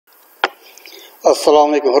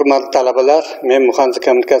Assalomu alaykum hurmatli talabalar. Men muhandislik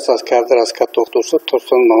kommunikatsiya kafedrasi katta o'qituvchisi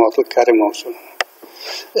Tursunov Mamatqul.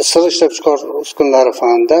 Issiqlik ishlab chiqarish uskunalari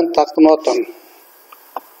fanidan taqdimotim.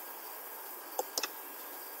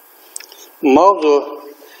 Mavzu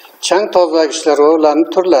Chang tozalagichlar va ularning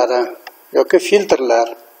turlari yoki filtrlar.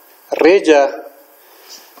 Reja.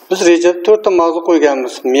 Biz rejada 4 ta mavzu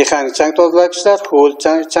qo'yganmiz. Mexanik chang tozalagichlar, ho'l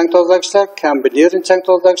chang tozalagichlar, kombinirованный chang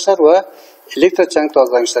tozalagichlar va elektr chang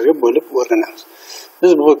tozalagichlarga bo'lib o'rganamiz.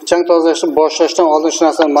 Biz bu chang tozalashni boshlashdan oldin shu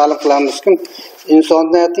narsani ma'lum qilamizki,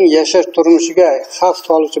 insoniyatning yashash turmushiga xavf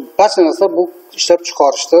soluvchi barcha narsa bu ishlab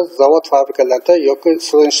chiqarishda, zavod, fabrikalarda yoki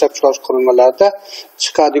ishlab chiqarish qurilmalarida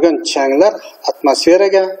chiqadigan changlar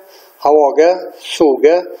atmosferaga, havoga,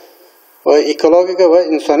 suvga va ekologiyaga va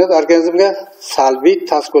insoniyat organizmiga salbiy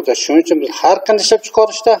ta'sir ko'rsatadi. Shuning uchun biz har qanday ishlab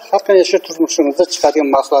chiqarishda, har qanday yashash turmushimizda chiqadigan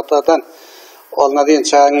mahsulotlardan olinadigan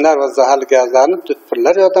changlar va zaharli gazlarni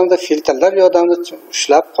tutpirlar yordamida, filtrlar yordamida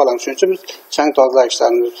ushlab qolamiz. Shuning uchun biz chang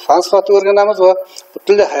tozalagichlarni fan sifatida o'rganamiz va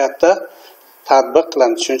butun hayotda tatbiq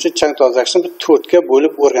qilamiz. Shuning uchun chang tozalagichni biz 4 ga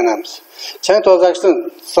bo'lib o'rganamiz. Chang tozalagichni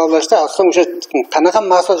hisoblashda aslida o'sha qanaqa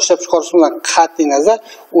mahsulot ishlab chiqarish bilan qat'iy nazar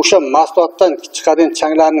o'sha mahsulotdan chiqadigan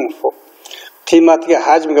changlarning qiymatiga,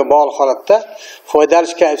 hajmiga bog'liq holatda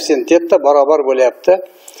foydalanish koeffitsiyenti barobar bo'lyapti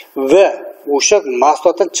va o'sha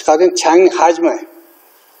mahsulotdan chiqadigan changning hajmi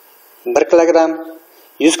 1 kilogramm,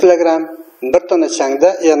 100 kilogramm, 1 tonna changda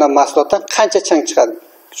yana mahsulotdan qancha chang chiqadi?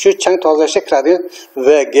 Shu chang tozalashga kiradigan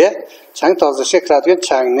VG, chang tozalashga kiradigan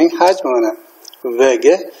changning hajmi mana VG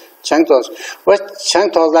chang tozalash. Va chang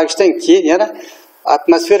tozalagichdan keyin yana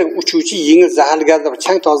atmosferaga uchuvchi yengil zaharli gazlar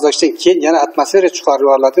chang tozalashdan keyin yana atmosferaga chiqarib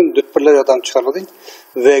yuboriladigan dutpirlar yordamida chiqariladi.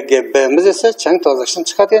 VGB'miz esa chang tozalashdan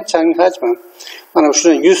chiqadigan changning hajmi. Mana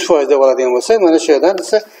shuni 100% deb oladigan bo'lsak, mana shu yerdan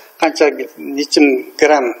esa qancha nechim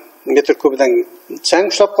gramm metr kubidan chang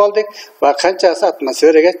ushlab qoldik va qanchasi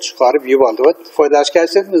atmosferaga chiqarib yubordi va foydalanish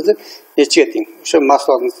koeffitsiyentimizni nechiga teng. O'sha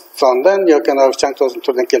mahsulotning sonidan yoki chang tozalash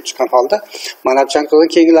turidan kelib chiqqan holda mana bu chang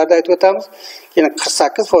tozalash keyingilarda aytib o'tamiz. Yana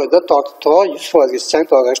 48% dan tortib to 100% gacha chang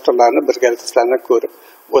tozalash turlarini birgalikda ko'rib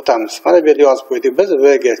o'tamiz. Mana bu yerda yozib qo'ydik biz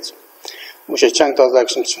VG. O'sha chang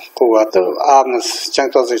tozalagichning quvvati, A'miz chang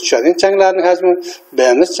tozalagich tushadigan changlarning hajmi,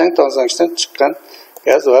 B'miz chang tozalagichdan chiqqan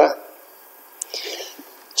gaz va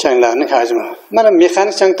changlarning hajmi. Mana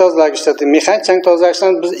mexanik chang tozalagichlarda, mexanik chang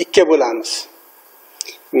tozalagichlarni biz 2 ga bo'lamiz.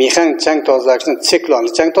 Mexanik chang tozalagichni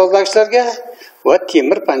siklonli chang tozalagichlarga va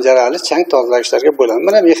temir panjarali chang tozalagichlarga bo'lamiz.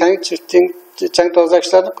 Mana mexanik chang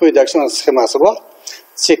tozalagichlarning quyidagi sxemasi bor.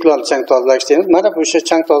 Siklon chang tozalagich deymiz. Mana bu o'sha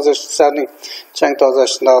chang tozalagichlarning chang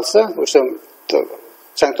tozalashini olsa, o'sha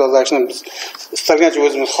chang tozalagichni biz istalgancha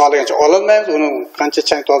o'zimiz xohlagancha ola olmaymiz. Uni qancha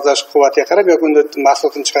chang tozalash quvvatiga qarab yoki unda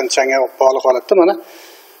mahsulotdan chiqqan changga bog'liq holatda mana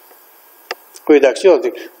quyidagicha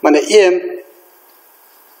yozdik. Mana M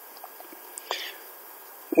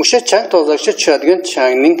o'sha chang tozalagichga tushadigan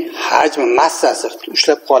changning hajmi, massasi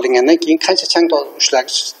ushlab qolingandan keyin qancha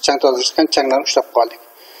chang tozalagichdan changlarni ushlab qoldik.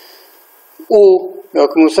 U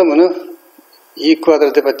yoki bo'lsa buni E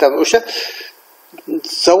kvadrat deb aytamiz. O'sha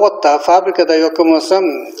zavodda, fabrikada yoki bo'lsa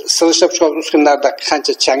ishlab chiqarish uskunalarida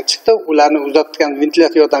qancha chang chiqdi, ularni uzatgan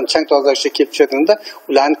ventilyator yordamida chang tozalagichga kelib tushganda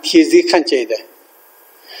ularning tezligi qancha edi?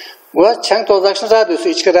 Va chang tozalagichning radiusi,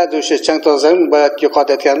 ichki radiusi chang tozalagich boyagi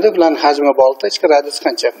yuqorida aytgandek, ularning hajmiga bog'liq, ichki radiusi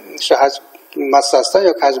qancha? O'sha hajm massasidan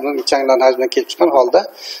yoki hajmining changlarning hajmidan kelib chiqqan holda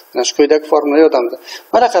mana shu quyidagi formula yordamida.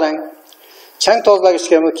 Mana qarang. Chang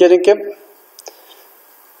tozalagichga keling-ki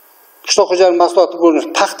qishloq xo'jalik mahsuloti bo'lmish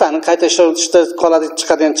paxtani qayta ishlatishda qoladi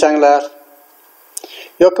chiqadigan changlar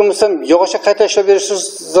yoki bo'lsam yog'ochga qayta ishlab berish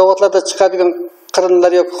zavodlarda chiqadigan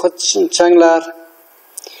qirinlar yoki changlar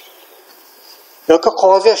yoki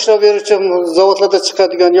qog'ozga ishlab beruvchi zavodlarda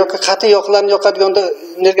chiqadigan yoki qat'iy yog'larni yoqadiganda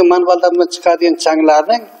energiya manbalaridan chiqadigan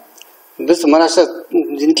changlarning biz mana shu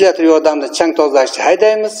ventilyator yordamida chang tozalagichni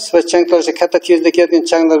haydaymiz va chang tozalashga katta tezlikda keladigan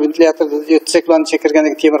changlar ventilyatorda siklonni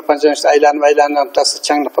chekirgandagi temir panjaraning aylanib ta'sir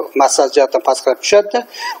changni massasi jihatdan pastga tushadi.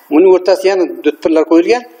 Uning o'rtasiga yana dutpirlar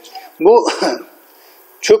qo'yilgan. Bu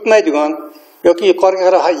cho'kmaydigan yoki yuqoriga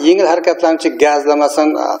qarab yengil harakatlanuvchi gazlar,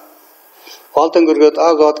 masalan, oltin gurgut,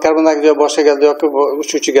 azot, karbon dioksid boshqa gazlar yoki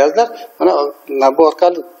uchuvchi gazlar mana bu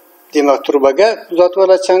orqali demak turbaga uzatib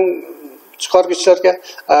oladi chang chiqargichlarga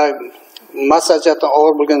massa jihatdan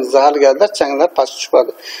og'ir bo'lgan zaharli gazlar changlar pastga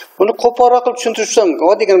tushadi. Buni qo'polroq qilib tushuntirish mumkin.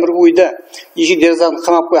 Oddiygina bir uyda eshik derazani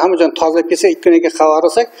qamab qo'yib, hamma joyni tozalab kelsak, 2 kunga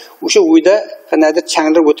qavarasak, o'sha uyda qanday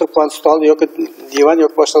changlar o'tirib qolgan stol yoki divan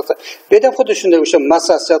yoki boshqa narsa. Bu yerda xuddi shunday o'sha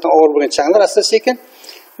massasi jihatdan og'ir bo'lgan changlar asta-sekin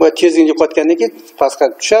va tezligini yo'qotgandan keyin pastga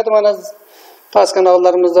tushadi. Mana past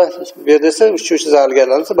kanallarimizda bu yerda esa uchuvchi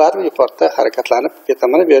zalgalarimiz bari yuqorida harakatlanib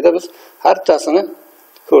ketaman. Bu yerda biz harfchasini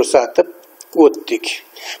ko'rsatib o'tdik.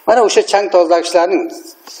 Mana o'sha chang tozalagichlarining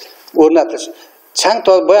o'rnatilishi.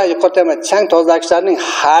 Boya yuqorida chang tozalagichlarining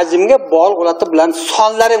hajmiga bog'liq bo'ladi bilan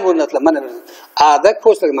sonlari ham o'rnatiladi. Mana A'da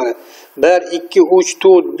ko'rsatilgan mana 1 2 3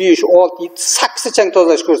 4 5 6 7 8 chang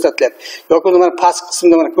tozalagich ko'rsatilyapti. Yoki mana past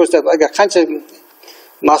qismda mana ko'rsatiladi. Agar qancha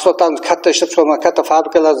mahsulotlarimiz katta ishlab chiqargan katta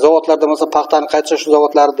fabrikalar, zavodlarda, masalan, paxtani qayta ishlash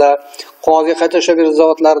zavodlarida, qog'ozga qayta ishlab berish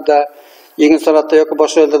zavodlarida, yengil sanoatda yoki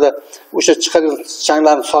boshqa yerlarda o'sha chiqadigan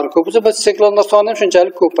changlarning soni ko'p bo'lsa, biz siklonlar soni ham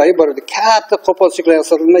shunchalik ko'payib boradi. Katta qo'pol siklon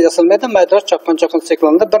yasalmaydi, maydaroq chaqqon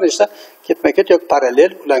siklonda bir nechta ketma-ket yoki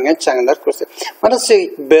parallel ulangan changlar ko'rsatiladi. Mana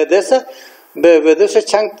B'da esa B'da o'sha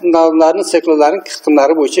chang navlarining siklonlarining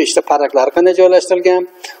qismlari bo'yicha ishda paraklari qanday joylashtirilgan,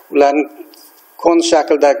 ularning konus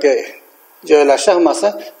shakldagi joylashish hammasi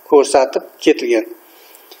ko'rsatib ketilgan.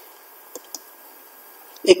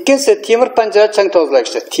 Ikkinchisi temir panjarali chang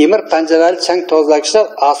tozalagichlar. Temir panjarali chang tozalagichlar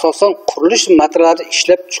asosan qurilish materiallari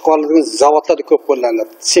ishlab chiqariladigan zavodlarda ko'p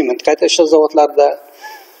qo'llaniladi. Sement qayta ishlash zavodlarida,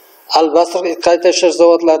 albastr qayta ishlash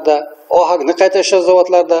zavodlarida, ohakni qayta ishlash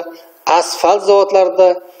zavodlarida, asfalt zavodlarida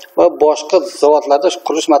va boshqa zavodlarda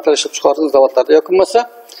qurilish material ishlab chiqaradigan zavodlarda yoki bo'lmasa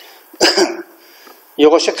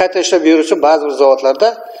yog'ochni qayta ishlab beruvchi ba'zi bir zavodlarda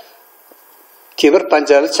temir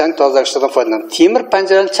panjarali chang tozalagichlardan foydalanadi. Temir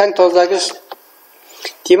panjarali chang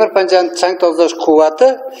tozalagich quvvati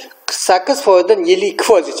 48% dan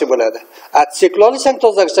 52%gacha bo'ladi. Siklonli chang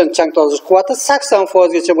tozalagichlarning chang tozalash quvvati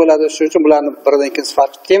 80%gacha bo'ladi. Shuning uchun bularning biridan ikkinchisi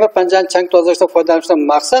farqli. Temir panjarali chang tozalagichdan foydalanishdan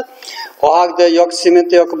maqsad ohakda yoki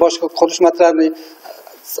sementda yoki boshqa qurilish materiallarining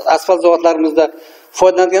asfalt zavodlarimizda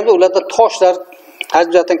foydalanganimizda ularda toshlar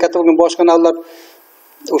hajmidan katta bo'lgan boshqa navlar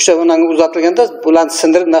o'sha bilan uzatilganda bularni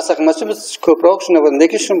sindirib narsa qilmasdan biz ko'proq shunday bo'ladi.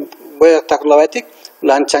 Lekin shu boya takrorlab aytdik,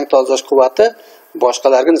 ularning chang tozalash quvvati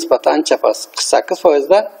boshqalarga nisbatan ancha past, 48%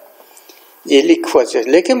 dan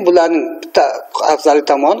 52%. Lekin bularning bitta afzallik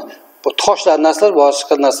tomoni bu toshlar narsalar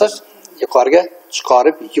boshqa narsalar yuqoriga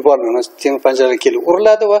chiqarib yubormaymiz. Temir panjaraga kelib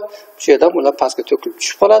uriladi va shu yerdan ular pastga to'kilib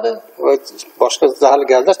tushib qoladi va boshqa zaharli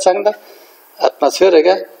gazlar changda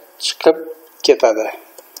atmosferaga chiqib ketadi.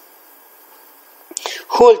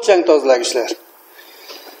 Ho'l chang tozalagichlar.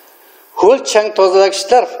 Ho'l chang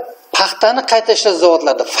tozalagichlar paxtani qayta ishlash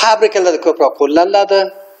zavodlarida, fabrikalarda ko'proq qo'llaniladi.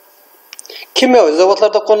 Kimyoviy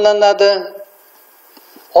zavodlarda qo'llaniladi.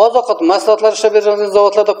 Oziq-ovqat mahsulotlari ishlab beriladigan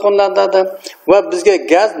zavodlarda qo'llaniladi va bizga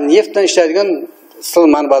gaz, neftdan ishlaydigan sil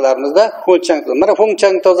manbalarimizda ho'l chang. Mana ho'l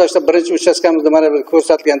chang tozalashda birinchi uchastkamizda mana bu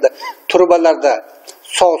ko'rsatilganda turbalarda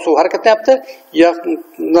sovuq suv harakatlanyapti.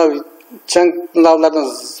 Chang lavlardan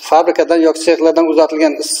fabrikadan yoki sexlardan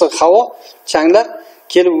uzatilgan issiq havo changlar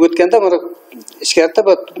kelib o'tganda mana ichkarida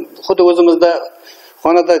xuddi o'zimizda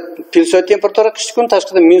xonada ++ temperatura qish kun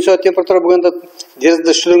tashqarida -+ temperatura bo'lganda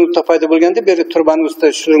derazada shulur nuqta paydo bo'lganda bu yerga turbaning ustida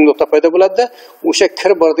shulur nuqta paydo bo'ladi. O'sha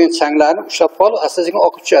kirib boradigan changlarni ushlab qolib asta-sekin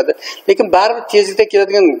oqib tushadi. Lekin baribir tezlikda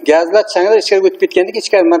keladigan gazlar, changlar ichkariga o'tib ketganda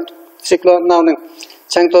ichkari siklonning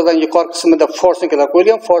chang tozalagichning yuqori qismida forsinkalar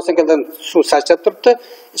qo'yilgan, forsinkalardan suv sachrab turibdi.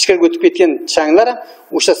 Ichkariga o'tib ketgan changlar ham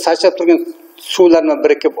o'sha sachrab turgan suvlar bilan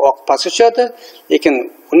birikib oqib pastga tushadi. Lekin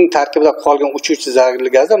uning tarkibida qolgan uchuvchi zararli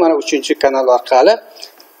gazlar mana 3-kanal orqali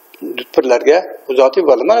dupirlarga uzatib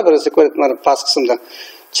yuboriladi. Mana birisi ko'ryapti, mana past qismdan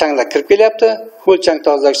changlar kirib kelyapti. Ho'l chang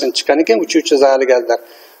tozalagichdan chiqqanidan keyin uchuvchi zararli gazlar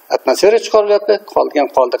atmosferaga chiqarilyapti. Qolgan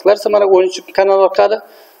qoldiqlar esa mana 13-kanal orqali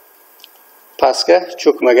pastga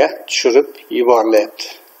cho'kmaga tushirib yuborilyapti.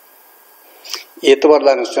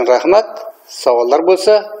 E'tiborlaringiz uchun rahmat. Savollar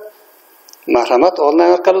bo'lsa, marhamat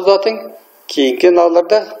onlayn orqali uzating. Keyingi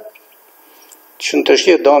navlarda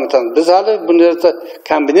tushuntirishga davom etamiz. Biz hali bunday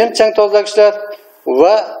kombiner chang tozalagichlar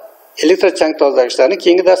va elektr chang tozalagichlarni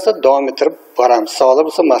keyingi darsda davom ettirib boramiz. Savollar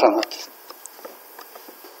bo'lsa, marhamat.